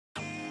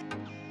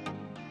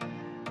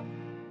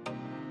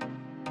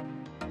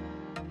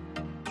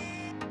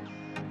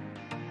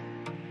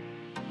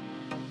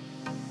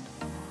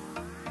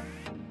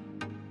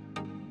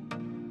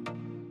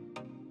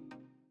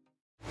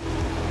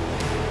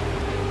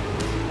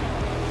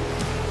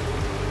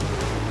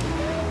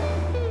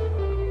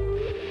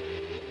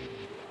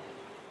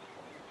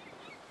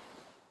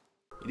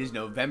It is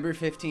November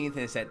 15th and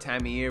it's that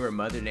time of year where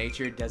Mother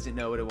Nature doesn't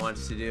know what it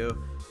wants to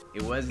do.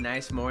 It was a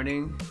nice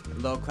morning, a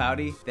little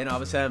cloudy, then all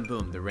of a sudden,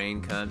 boom, the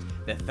rain comes,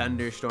 the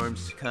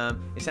thunderstorms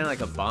come. It sounded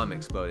like a bomb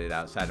exploded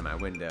outside of my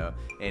window.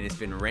 And it's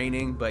been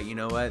raining, but you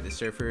know what? The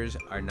surfers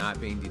are not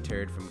being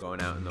deterred from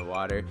going out in the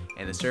water.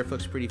 And the surf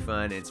looks pretty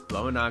fun. It's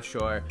blowing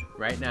offshore.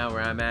 Right now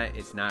where I'm at,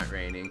 it's not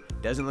raining.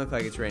 Doesn't look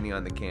like it's raining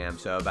on the cam,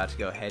 so I'm about to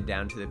go head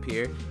down to the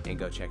pier and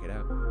go check it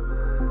out.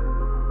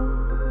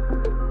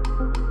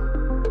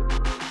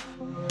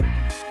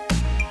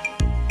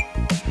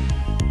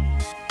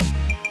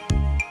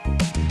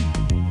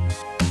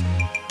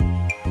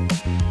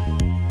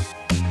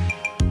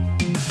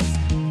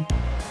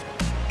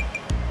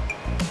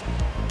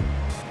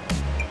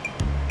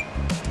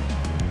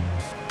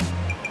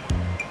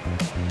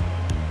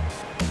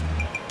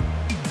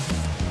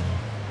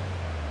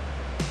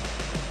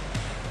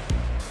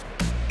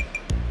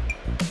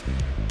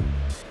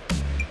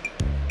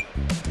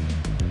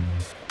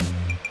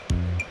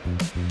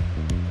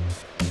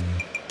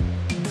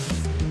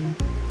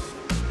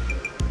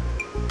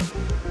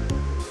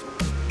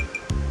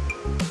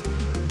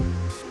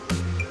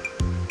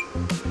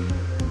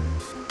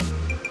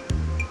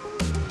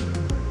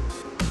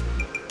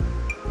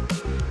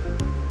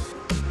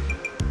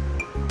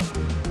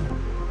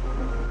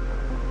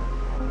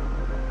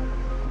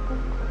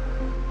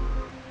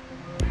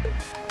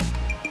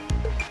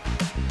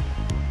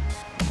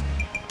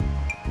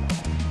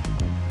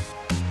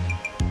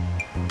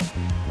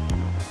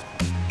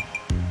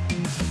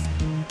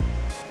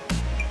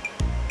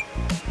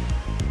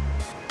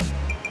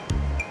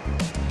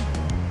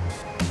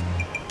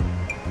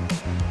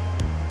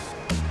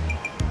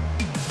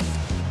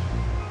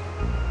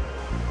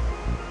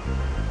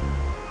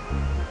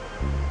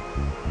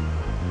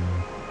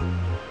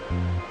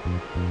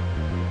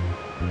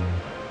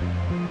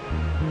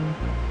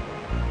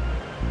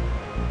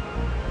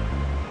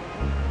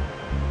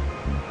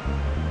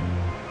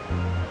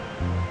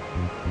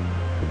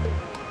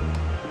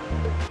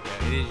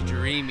 It is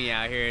dreamy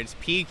out here. It's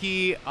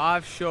peaky,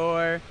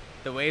 offshore.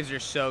 The waves are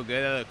so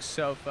good. It looks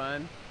so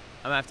fun.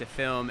 I'm gonna have to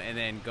film and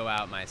then go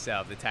out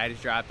myself. The tide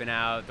is dropping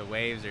out. The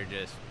waves are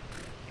just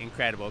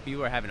incredible.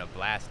 People are having a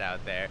blast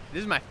out there.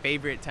 This is my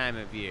favorite time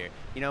of year.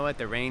 You know what?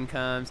 The rain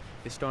comes,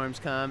 the storms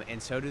come,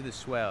 and so do the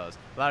swells.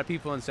 A lot of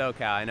people in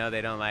SoCal, I know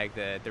they don't like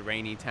the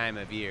rainy time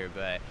of year,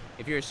 but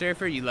if you're a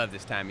surfer, you love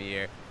this time of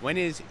year. When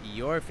is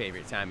your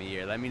favorite time of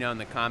year? Let me know in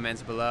the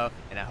comments below,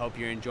 and I hope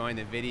you're enjoying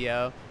the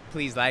video.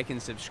 Please like and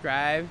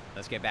subscribe.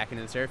 Let's get back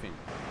into the surfing.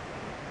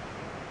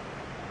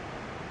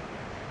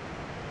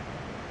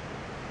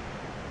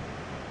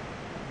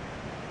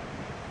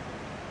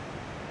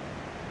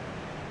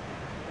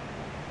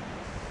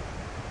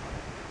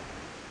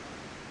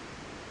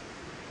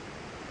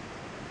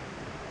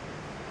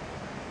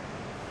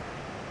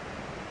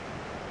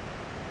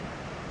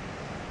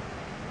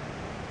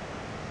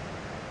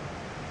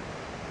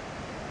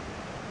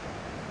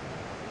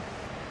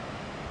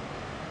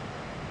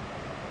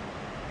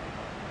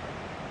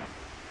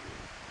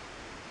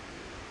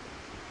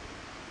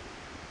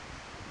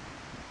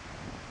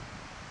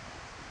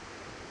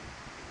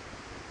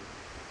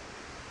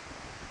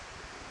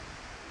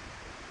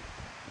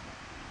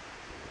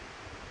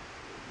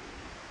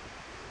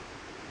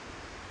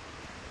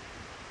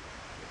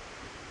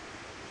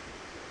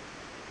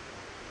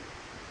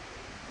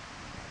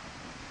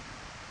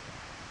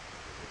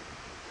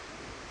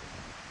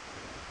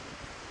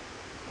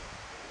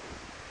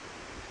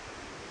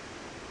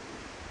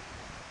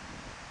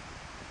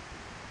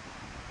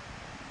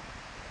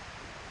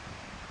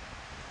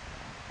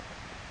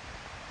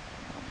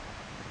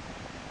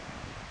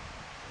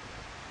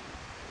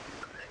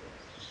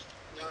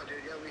 Dude,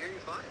 yeah, we hear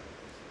you fine.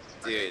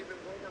 Dude. You've been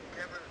blowing up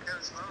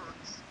Kevin's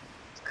phones,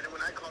 and then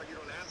when I call, you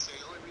don't answer.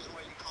 The only reason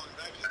why you call me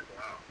back is,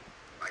 wow,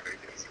 like, are you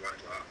going to see what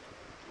I got?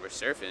 We're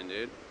surfing,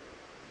 dude.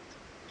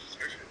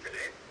 Surfing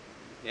today?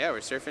 Yeah,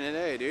 we're surfing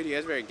today, dude. You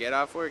guys better get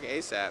off work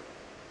ASAP.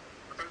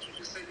 I thought you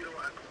just said you don't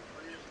want to.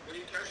 When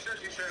you texted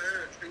us, you said,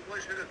 hey, Three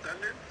Boys heard the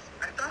thunder.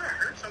 I thought I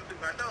heard something,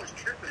 but I thought I was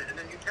tripping. And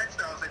then you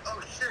texted, I was like, oh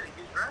shit,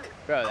 he's right.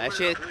 Bro, that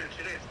shit.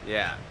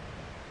 Yeah.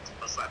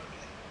 What's up?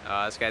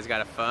 Oh, this guy's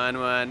got a fun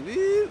one.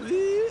 Woo,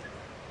 woo.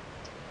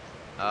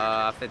 Oh,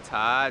 off the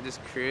top,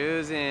 just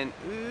cruising.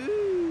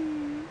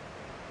 Ooh.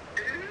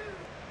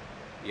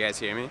 You guys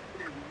hear me?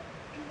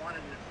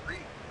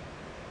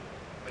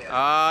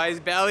 Oh, he's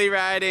belly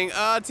riding.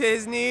 Oh, to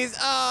his knees.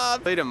 Oh,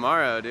 play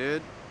tomorrow,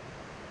 dude.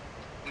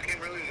 We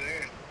came early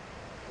today.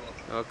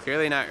 Well,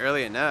 clearly not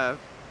early enough.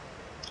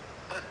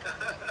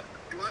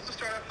 You want us to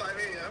start at 5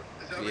 a.m.?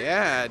 Is that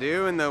Yeah,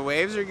 dude, when the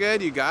waves are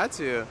good, you got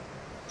to.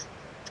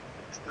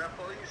 That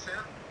photo you sent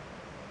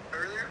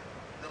earlier,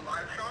 the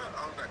live shot,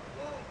 I was like,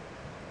 whoa.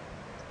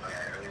 Oh,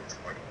 yeah, earlier this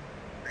morning.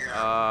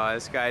 Oh,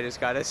 this guy just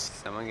got us.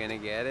 Someone gonna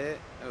get it?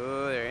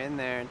 Oh, they're in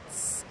there.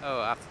 Oh,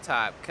 off the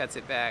top, cuts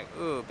it back.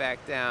 Ooh,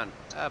 back down,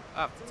 up,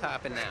 off the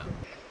top and down.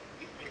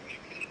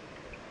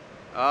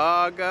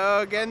 Oh,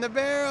 go, get in the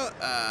barrel.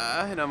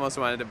 It almost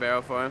wanted to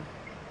barrel for him.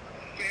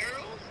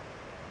 Barrels?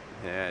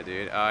 Yeah,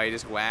 dude. Oh, he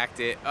just whacked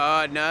it.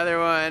 Oh, another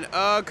one.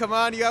 Oh, come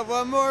on. You got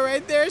one more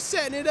right there,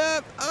 setting it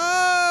up.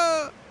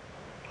 Oh!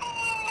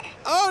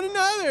 Oh, and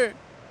another.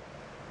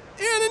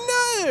 And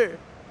another.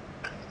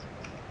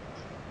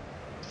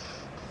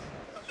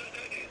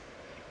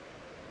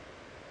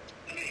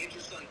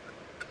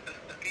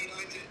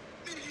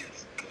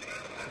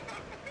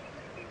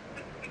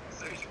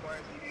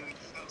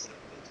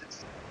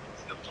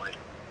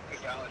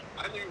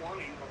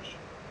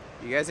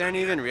 You guys aren't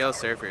even real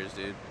surfers,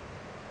 dude.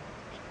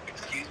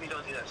 Excuse me,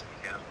 don't do that to me,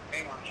 Cam.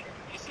 Hang on,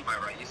 you see my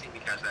right. You see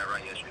me catch that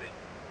right yesterday.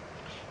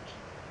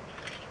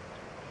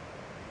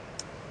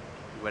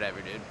 Whatever,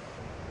 dude.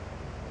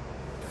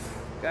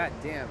 God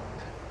damn.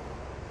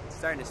 It's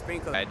starting to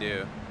sprinkle. I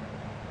do.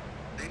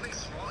 They make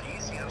small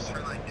easy-ups for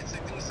like, it's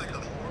like a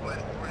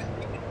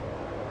 4x4.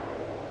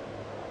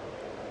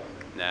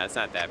 Nah, it's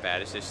not that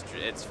bad. It's just,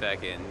 it's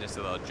fucking just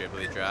a little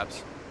dribbly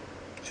drops.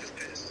 Just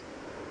pissed.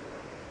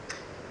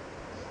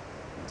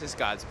 Just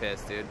God's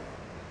pissed, dude.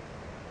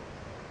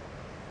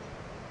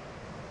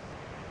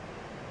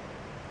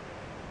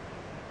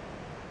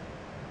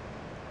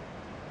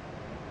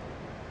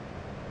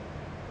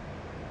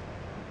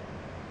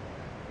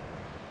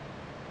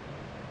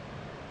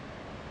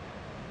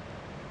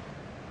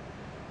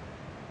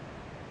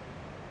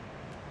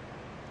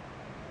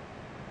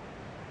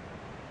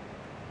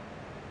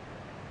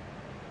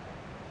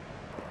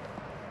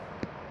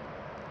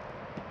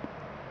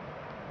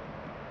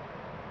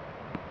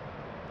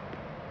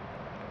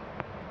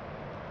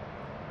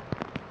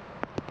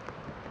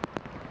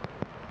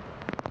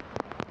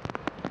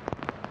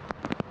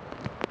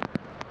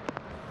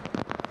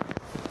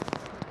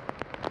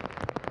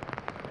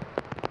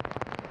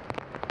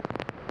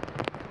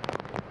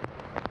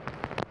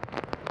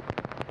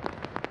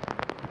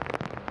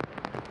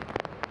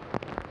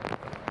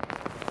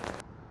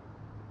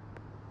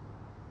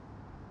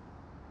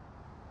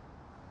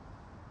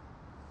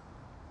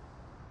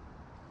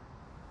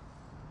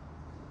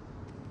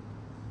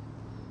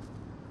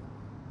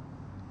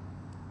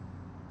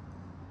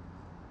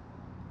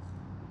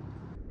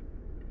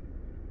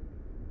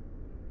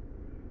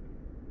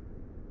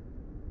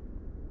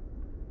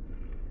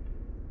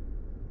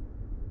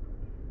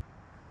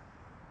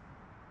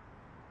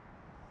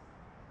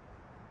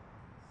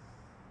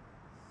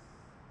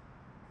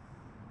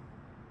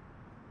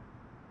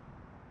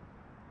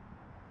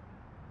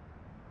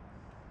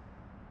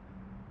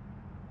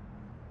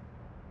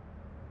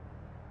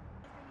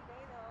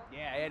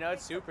 Yeah, no,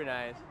 it's super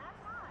nice.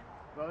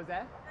 What was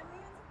that? I'm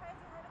even surprised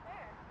you have it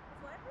there.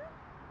 It's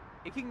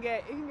waterproof? It can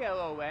get a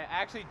little wet.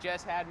 I actually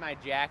just had my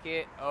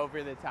jacket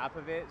over the top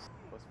of it.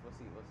 We'll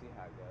see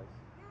how it goes.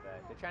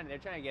 But they're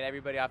trying to get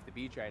everybody off the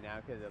beach right now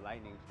because of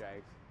lightning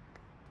strikes.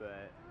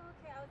 But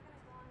Okay, I was gonna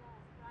go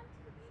on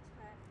to the beach,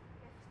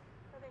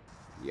 but okay.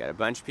 You got a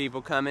bunch of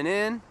people coming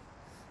in,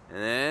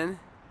 and then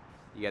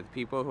you got the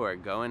people who are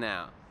going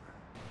out.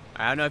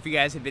 I don't know if you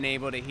guys have been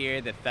able to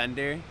hear the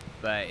thunder,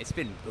 but it's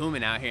been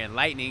booming out here, and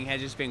lightning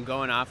has just been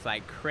going off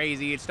like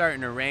crazy. It's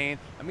starting to rain.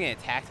 I'm getting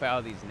attacked by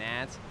all these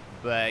gnats,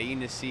 but you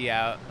can just see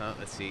out. Oh,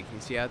 let's see. Can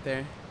you see out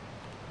there?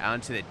 Out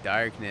into the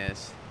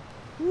darkness.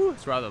 Woo,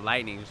 it's where all the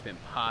lightning's just been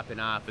popping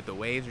off, but the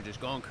waves are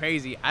just going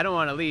crazy. I don't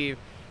want to leave.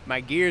 My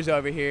gear's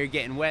over here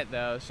getting wet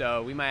though,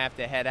 so we might have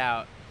to head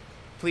out.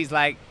 Please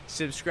like,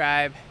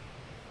 subscribe.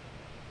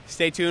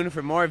 Stay tuned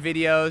for more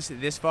videos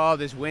this fall,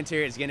 this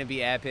winter. It's gonna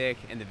be epic,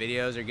 and the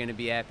videos are gonna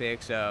be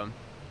epic, so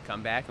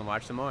come back and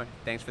watch some more.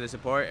 Thanks for the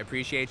support,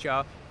 appreciate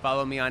y'all.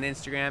 Follow me on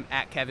Instagram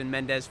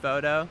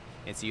 @KevinMendezPhoto,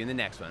 and see you in the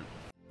next one.